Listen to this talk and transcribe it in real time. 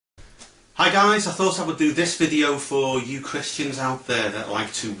Hi guys, I thought I would do this video for you Christians out there that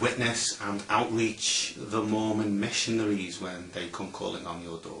like to witness and outreach the Mormon missionaries when they come calling on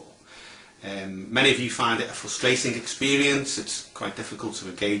your door. Many of you find it a frustrating experience. It's quite difficult to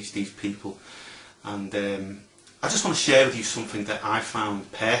engage these people, and I just want to share with you something that I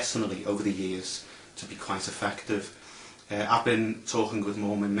found personally over the years to be quite effective. I've been talking with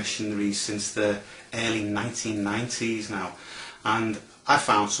Mormon missionaries since the early 1990s now, and I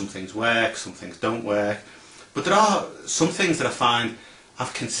found some things work, some things don't work, but there are some things that I find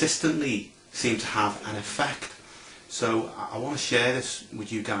have consistently seemed to have an effect. So I want to share this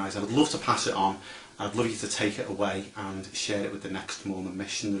with you guys. I would love to pass it on. I'd love you to take it away and share it with the next Mormon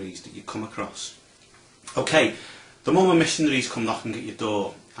missionaries that you come across. Okay, the Mormon missionaries come knocking at your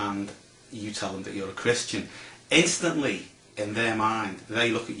door and you tell them that you're a Christian. Instantly, in their mind, they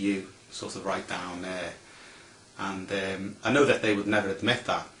look at you sort of right down there. And I know that they would never admit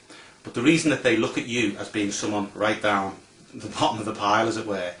that, but the reason that they look at you as being someone right down the bottom of the pile, as it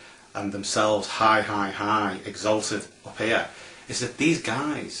were, and themselves high, exalted up here, is that these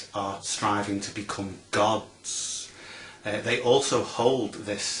guys are striving to become gods. They also hold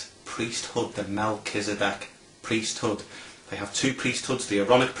this priesthood, the Melchizedek priesthood. They have two priesthoods, the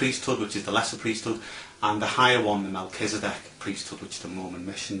Aaronic priesthood, which is the lesser priesthood, and the higher one, the Melchizedek priesthood, which the Mormon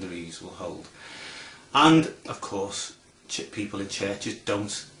missionaries will hold. And, of course, people in churches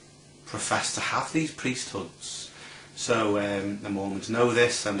don't profess to have these priesthoods. So the Mormons know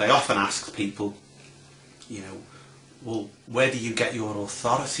this, and they often ask people, you know, well, where do you get your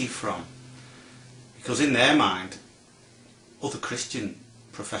authority from? Because in their mind, other Christian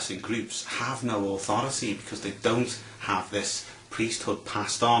professing groups have no authority because they don't have this priesthood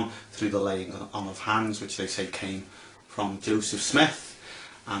passed on through the laying on of hands, which they say came from Joseph Smith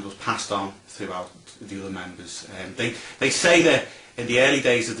and was passed on throughout the other members. They say that in the early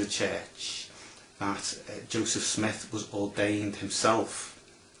days of the church that Joseph Smith was ordained himself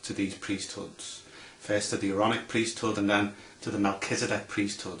to these priesthoods, first to the Aaronic priesthood and then to the Melchizedek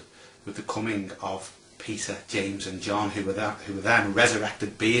priesthood, with the coming of Peter, James and John, who were then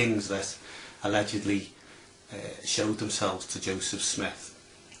resurrected beings that allegedly showed themselves to Joseph Smith.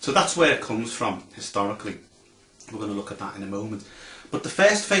 So that's where it comes from historically. We're going to look at that in a moment. But the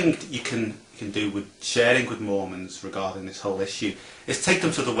first thing you can do with sharing with Mormons regarding this whole issue is take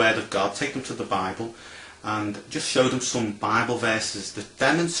them to the Word of God, take them to the Bible, and just show them some Bible verses that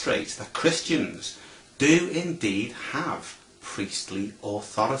demonstrate that Christians do indeed have priestly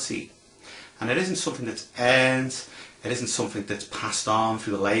authority. And it isn't something that's earned, it isn't something that's passed on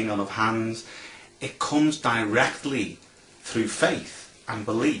through the laying on of hands. It comes directly through faith and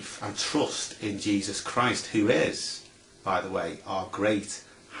belief and trust in Jesus Christ, who is, by the way, our great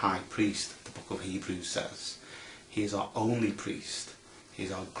high priest, the book of Hebrews says. He is our only priest. He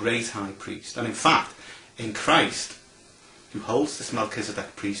is our great high priest. And in fact, in Christ, who holds this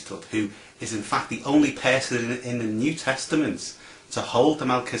Melchizedek priesthood, who is in fact the only person in the New Testament to hold the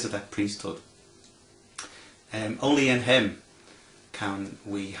Melchizedek priesthood, only in him can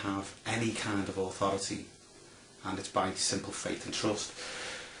we have any kind of authority, and it's by simple faith and trust.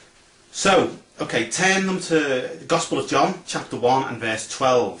 So, okay, turn them to the Gospel of John, chapter 1 and verse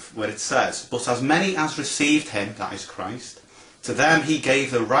 12, where it says, "But as many as received him," that is Christ, "to them he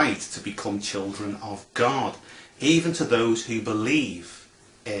gave the right to become children of God, even to those who believe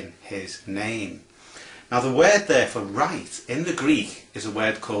in his name." Now the word there for right in the Greek is a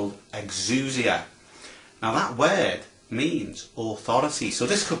word called exousia. Now that word means authority, so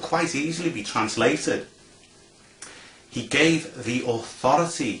this could quite easily be translated, he gave the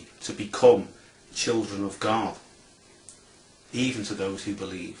authority to become children of God, even to those who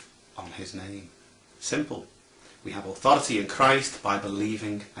believe on his name. Simple. We have authority in Christ by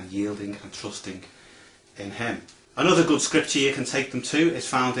believing and yielding and trusting in him. Another good scripture you can take them to is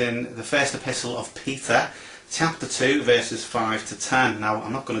found in the first epistle of Peter, chapter 2, verses 5 to 10. Now,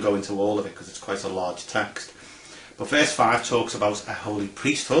 I'm not going to go into all of it because it's quite a large text. But verse 5 talks about a holy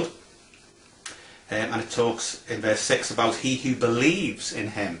priesthood. And it talks in verse 6 about he who believes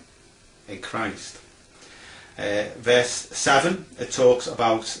in him, in Christ. Verse 7, it talks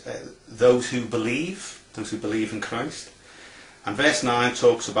about those who believe in Christ. And verse 9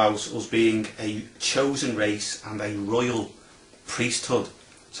 talks about us being a chosen race and a royal priesthood.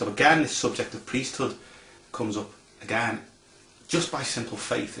 So again, this subject of priesthood comes up again just by simple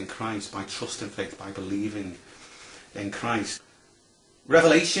faith in Christ, by trust in faith, by believing in Christ.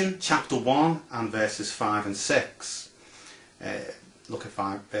 Revelation chapter 1 and verses 5 and 6. Look at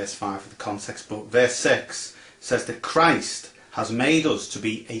verse 5 for the context, but verse 6 says that Christ has made us to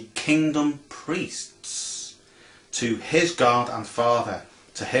be a kingdom priests to his God and Father,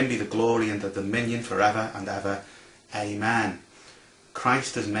 To him be the glory and the dominion forever and ever. Amen.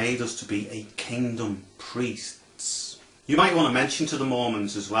 Christ has made us to be a kingdom priests. You might want to mention to the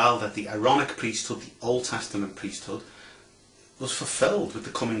Mormons as well that the Aaronic priesthood, the Old Testament priesthood, was fulfilled with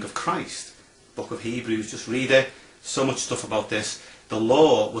the coming of Christ. Book of Hebrews, just read it. So much stuff about this. The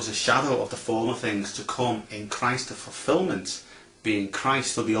law was a shadow of the former things to come in Christ, the fulfillment being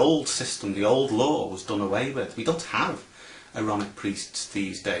Christ. So the old system, the old law was done away with. We don't have Aaronic priests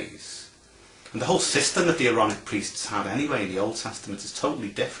these days. And the whole system that the Aaronic priests had anyway in the Old Testament is totally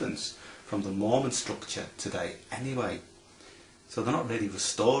different from the Mormon structure today anyway. So they're not really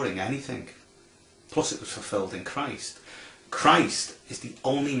restoring anything. Plus it was fulfilled in Christ. Christ is the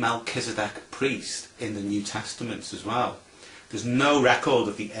only Melchizedek priest in the New Testament as well. There's no record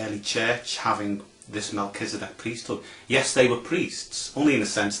of the early church having this Melchizedek priesthood. Yes, they were priests, only in the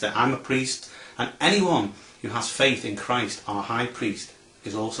sense that I'm a priest, and anyone who has faith in Christ, our high priest,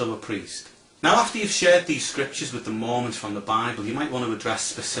 is also a priest. Now, after you've shared these scriptures with the Mormons from the Bible, you might want to address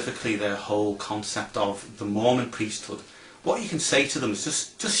specifically their whole concept of the Mormon priesthood. What you can say to them is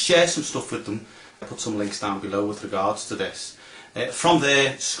just share some stuff with them. I'll put some links down below with regards to this. From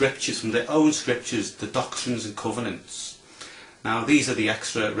their scriptures, from their own scriptures, the Doctrines and Covenants. Now, these are the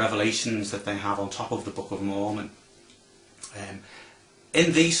extra revelations that they have on top of the Book of Mormon.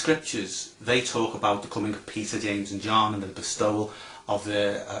 In these scriptures, they talk about the coming of Peter, James and John and the bestowal of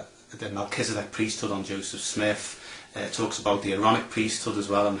the Melchizedek priesthood on Joseph Smith. It talks about the Aaronic priesthood as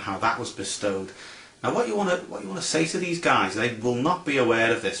well and how that was bestowed. Now, what you want to say to these guys, they will not be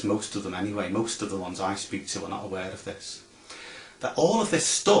aware of this, most of them anyway. Most of the ones I speak to are not aware of this. That all of this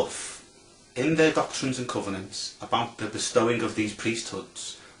stuff in their Doctrines and Covenants about the bestowing of these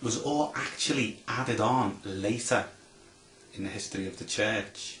priesthoods was all actually added on later in the history of the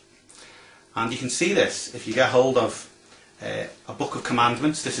church. And you can see this if you get hold of a Book of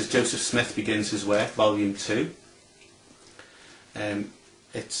Commandments. This is Joseph Smith Begins His Work, Volume 2.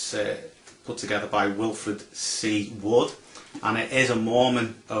 It's put together by Wilfred C. Wood, and it is a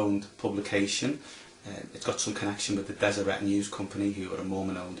Mormon-owned publication. It's got some connection with the Deseret News Company, who are a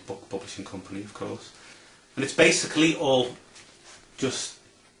Mormon-owned book publishing company, of course. And it's basically all just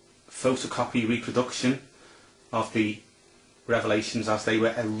photocopy reproduction of the revelations as they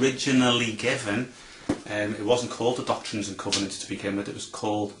were originally given. It wasn't called the Doctrines and Covenants to begin with, it was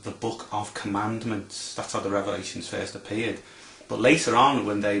called the Book of Commandments. That's how the revelations first appeared. But later on,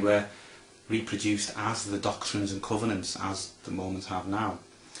 when they were reproduced as the Doctrines and Covenants, as the Mormons have now,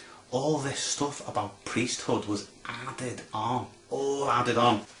 all this stuff about priesthood was added on, all added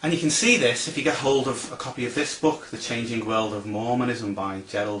on. And you can see this if you get hold of a copy of this book, The Changing World of Mormonism by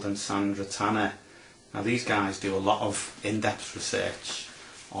Gerald and Sandra Tanner. Now these guys do a lot of in-depth research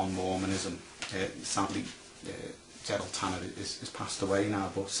on Mormonism. Sadly, Gerald Tanner is passed away now,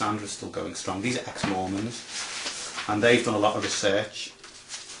 but Sandra's still going strong. These are ex-Mormons, and they've done a lot of research.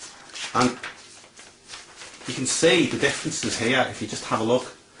 And you can see the differences here if you just have a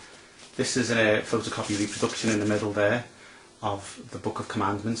look. This is a photocopy reproduction in the middle there of the Book of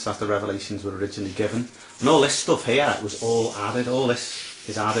Commandments as the revelations were originally given. And all this stuff here was all added. All this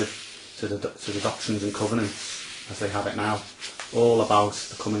is added to the Doctrines and Covenants as they have it now. All about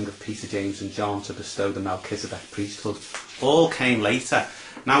the coming of Peter, James and John to bestow the Melchizedek priesthood. All came later.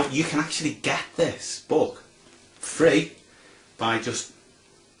 Now you can actually get this book free by just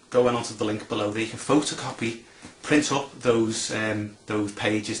going onto the link below there. You can photocopy, print up those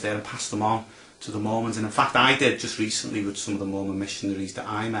pages there and pass them on to the Mormons. And in fact I did just recently with some of the Mormon missionaries that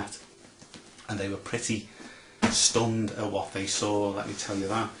I met, and they were pretty stunned at what they saw, let me tell you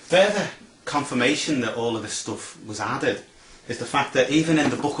that. Further confirmation that all of this stuff was added is the fact that even in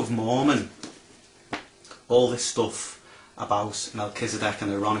the Book of Mormon, all this stuff about Melchizedek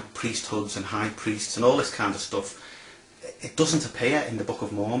and Aaronic priesthoods and high priests and all this kind of stuff, it doesn't appear in the Book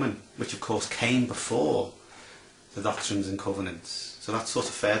of Mormon, which of course came before the Doctrines and Covenants. So that sort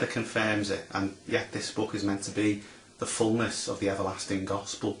of further confirms it, and yet this book is meant to be the fullness of the everlasting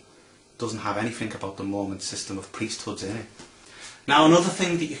gospel. It doesn't have anything about the Mormon system of priesthoods in it. Now another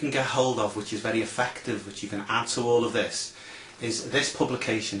thing that you can get hold of which is very effective, which you can add to all of this, is this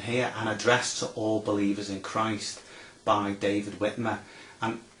publication here, An Address to All Believers in Christ by David Whitmer.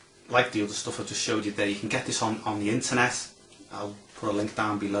 And like the other stuff I just showed you there, you can get this on the internet. I'll put a link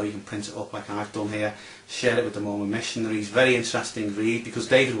down below, you can print it up like I've done here, share it with the Mormon missionaries. Very interesting read, because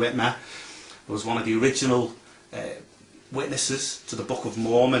David Whitmer was one of the original witnesses to the Book of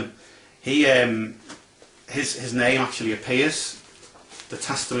Mormon. He, his name actually appears, the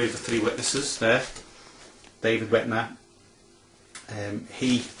testimony of the three witnesses there, David Whitmer.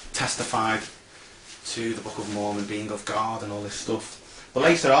 He testified to the Book of Mormon being of God and all this stuff. But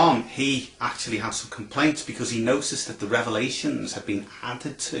later on, he actually had some complaints because he noticed that the revelations had been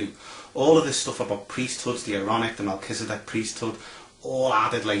added to. All of this stuff about priesthoods, the Aaronic, the Melchizedek priesthood, all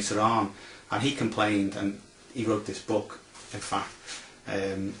added later on. And he complained, and he wrote this book, in fact.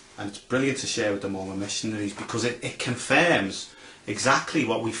 And it's brilliant to share with the Mormon missionaries because it confirms exactly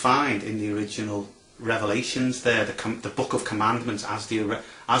what we find in the original revelations there, the Book of Commandments as the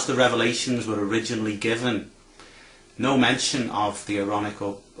revelations were originally given. No mention of the Aaronic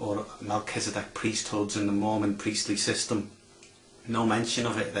or Melchizedek priesthoods in the Mormon priestly system. No mention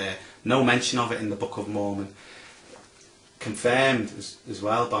of it there. No mention of it in the Book of Mormon. Confirmed as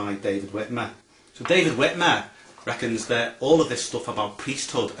well by David Whitmer. So David Whitmer reckons that all of this stuff about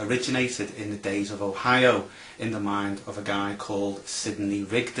priesthood originated in the days of Ohio in the mind of a guy called Sidney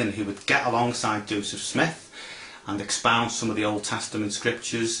Rigdon, who would get alongside Joseph Smith and expound some of the Old Testament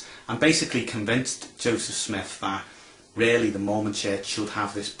scriptures and basically convinced Joseph Smith that really the Mormon Church should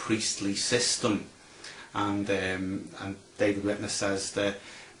have this priestly system. And David Whitmer says that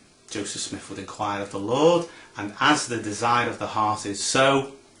Joseph Smith would inquire of the Lord, and as the desire of the heart is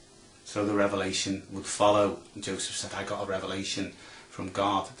so the revelation would follow. And Joseph said, I got a revelation from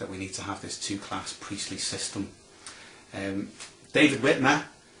God that we need to have this two-class priestly system. David Whitmer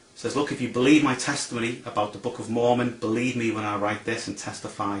says, look, if you believe my testimony about the Book of Mormon, believe me when I write this and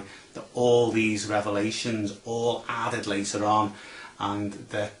testify that all these revelations all added later on, and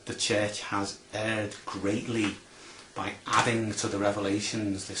that the church has erred greatly by adding to the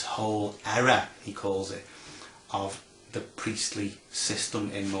revelations this whole error, he calls it, of the priestly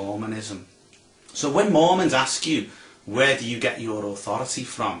system in Mormonism. So when Mormons ask you, where do you get your authority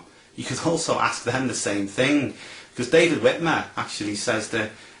from? You could also ask them the same thing, because David Whitmer actually says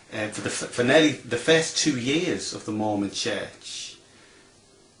that for nearly the first 2 years of the Mormon Church,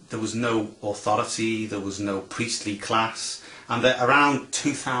 there was no authority, there was no priestly class, and that around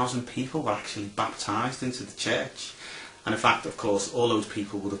 2,000 people were actually baptised into the church. And in fact, of course, all those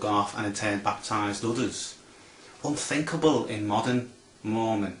people would have gone off and in turn baptised others. Unthinkable in modern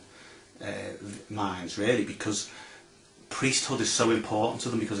Mormon minds, really, because priesthood is so important to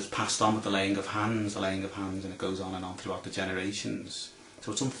them, because it's passed on with the laying of hands, and it goes on and on throughout the generations.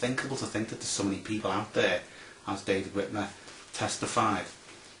 So it's unthinkable to think that there's so many people out there, as David Whitmer testified.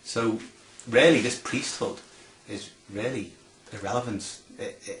 So really, this priesthood is really irrelevant.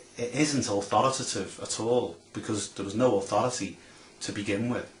 It isn't authoritative at all, because there was no authority to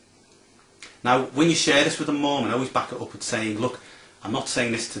begin with. Now, when you share this with a Mormon, always back it up with saying, look, I'm not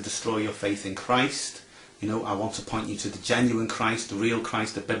saying this to destroy your faith in Christ. You know, I want to point you to the genuine Christ, the real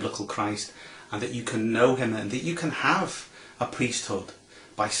Christ, the biblical Christ, and that you can know him and that you can have a priesthood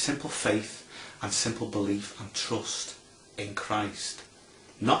by simple faith and simple belief and trust in Christ.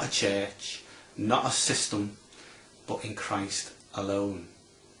 Not a church, not a system, but in Christ alone.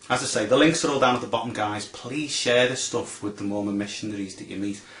 As I say, the links are all down at the bottom, guys. Please share this stuff with the Mormon missionaries that you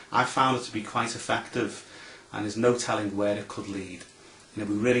meet. I found it to be quite effective, and there's no telling where it could lead. You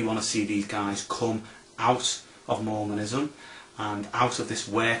know, we really want to see these guys come out of Mormonism and out of this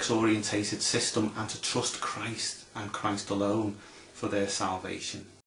works-orientated system, and to trust Christ and Christ alone for their salvation.